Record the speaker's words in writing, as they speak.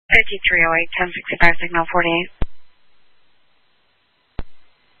5308, 1065, signal 48.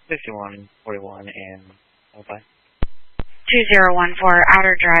 5141 and Alpine. 2014,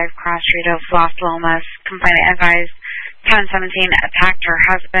 Outer Drive, Cross Street of Los Lomas. Complainant advised 1017 attacked her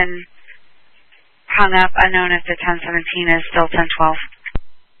husband. Hung up, unknown if the 1017 is still 1012.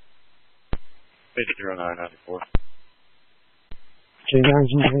 530994.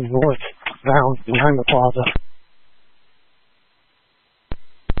 J9's moving northbound behind the plaza.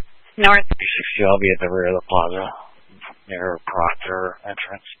 North. 360, I'll be at the rear of the plaza, near Proctor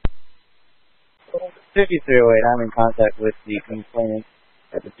entrance. 5308, I'm in contact with the complainant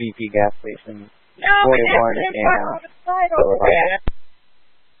at the BP gas station. 41 and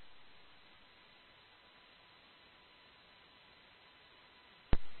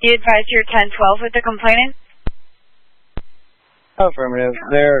You advised your 1012 with the complainant? Affirmative.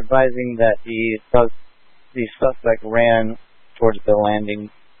 They're advising that the suspect ran towards the landing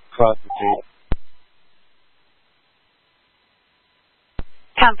across the street.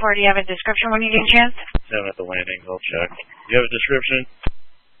 10-4, do you have a description when you get a chance? 7 at the landing, I'll check. Do you have a description?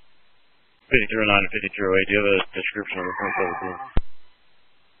 5309 and 5308, do you have a description of the 2017?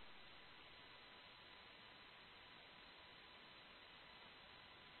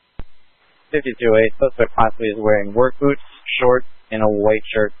 5208, suspect possibly is wearing work boots, shorts, and a white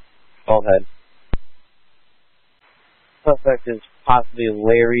shirt, bald head. Suspect is possibly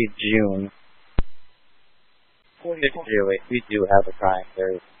Larry June. 5208, we do have a crime.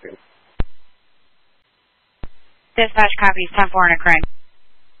 There is truth. Dispatch copies 10-4 on a crime.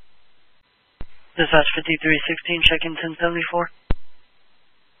 Dispatch 5316, check in 1074.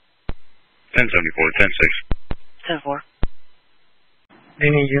 1074, 10-6. 10-4.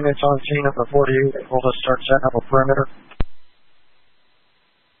 Any units on scene at the 48 will just start setting up a perimeter.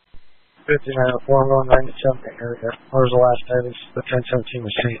 59-4-1-97 area. Where's the last status? The 1017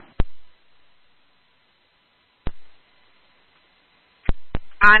 was seen.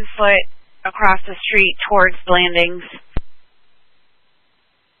 On foot across the street towards landings.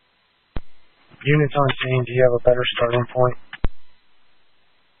 Units on scene, do you have a better starting point?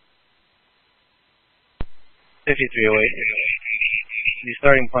 5308. The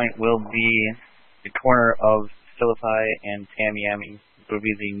starting point will be the corner of Philippi and Tamiami. It will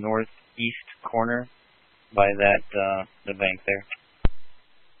be the northeast corner by that the bank there.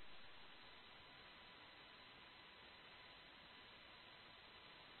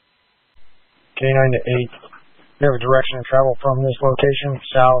 K9 to 8. You have a direction of travel from this location?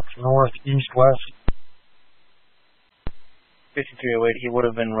 South, north, east, west? 5308, he would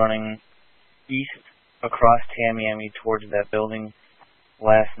have been running east across Tamiami towards that building.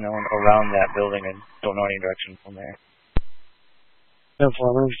 Last known around that building, and don't know any direction from there. 10-4,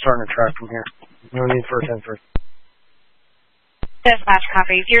 let me start a track from here. No need for a 10-4. Dispatch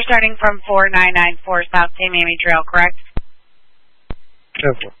copies. You're starting from 4994 South Tamiami Trail, correct?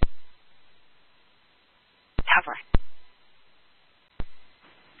 10-4. Cover.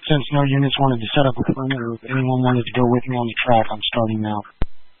 Since no units wanted to set up a perimeter, if anyone wanted to go with me on the track, I'm starting now.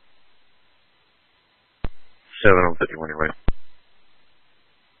 7 on 51, you're right.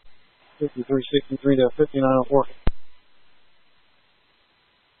 5363 to 5904.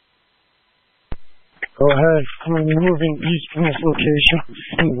 Go ahead. I'm moving east from this location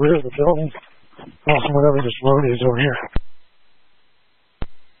in the rear of the building. Also, whatever this road is over here.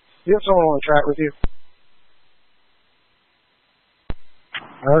 You have someone on the track with you?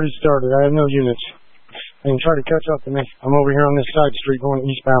 I already started. I have no units. I can try to catch up to me. I'm over here on this side street going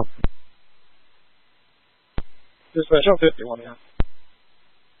eastbound. Dispatch, I'm 51 now.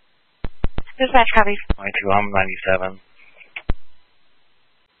 Dispatch copies. 92, I'm 97.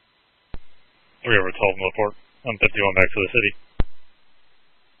 3 over 12 in the port. I'm 51 back to the city.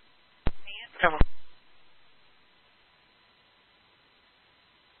 Cover.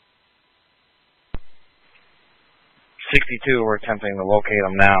 62, we're attempting to locate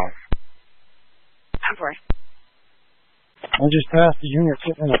them now. Cover. I just passed the unit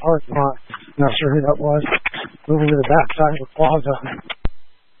sitting in the parking lot. Not sure who that was. Moving to the back side of the plaza.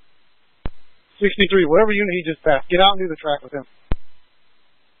 63, whatever unit he just passed, get out and do the track with him.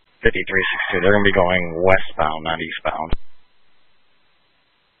 5362, they're going to be going westbound, not eastbound.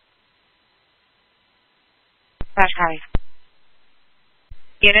 Dispatch copies.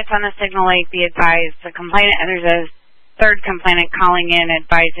 Units on the signal lake be advised. The complainant, there's a third complainant calling in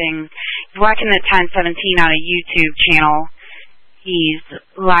advising he's watching the 1017 on a YouTube channel. He's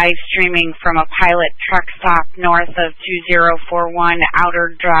live streaming from a pilot truck stop north of 2041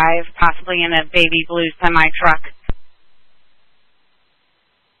 Outer Drive, possibly in a baby blue semi-truck.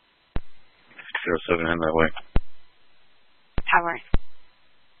 07 in that way. Tower.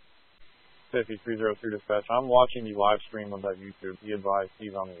 5302 dispatch. I'm watching the live stream of that YouTube. He advised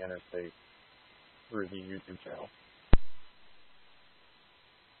he's on the interstate through the YouTube channel.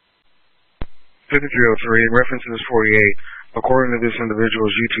 5303, references 48. According to this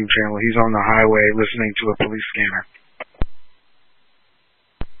individual's YouTube channel, he's on the highway listening to a police scanner.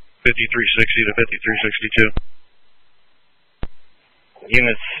 5360 to 5362.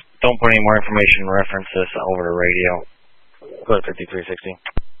 Units, don't put any more information. Reference this over the radio. Go to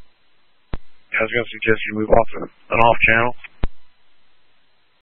 5360. I was going to suggest you move off an off channel.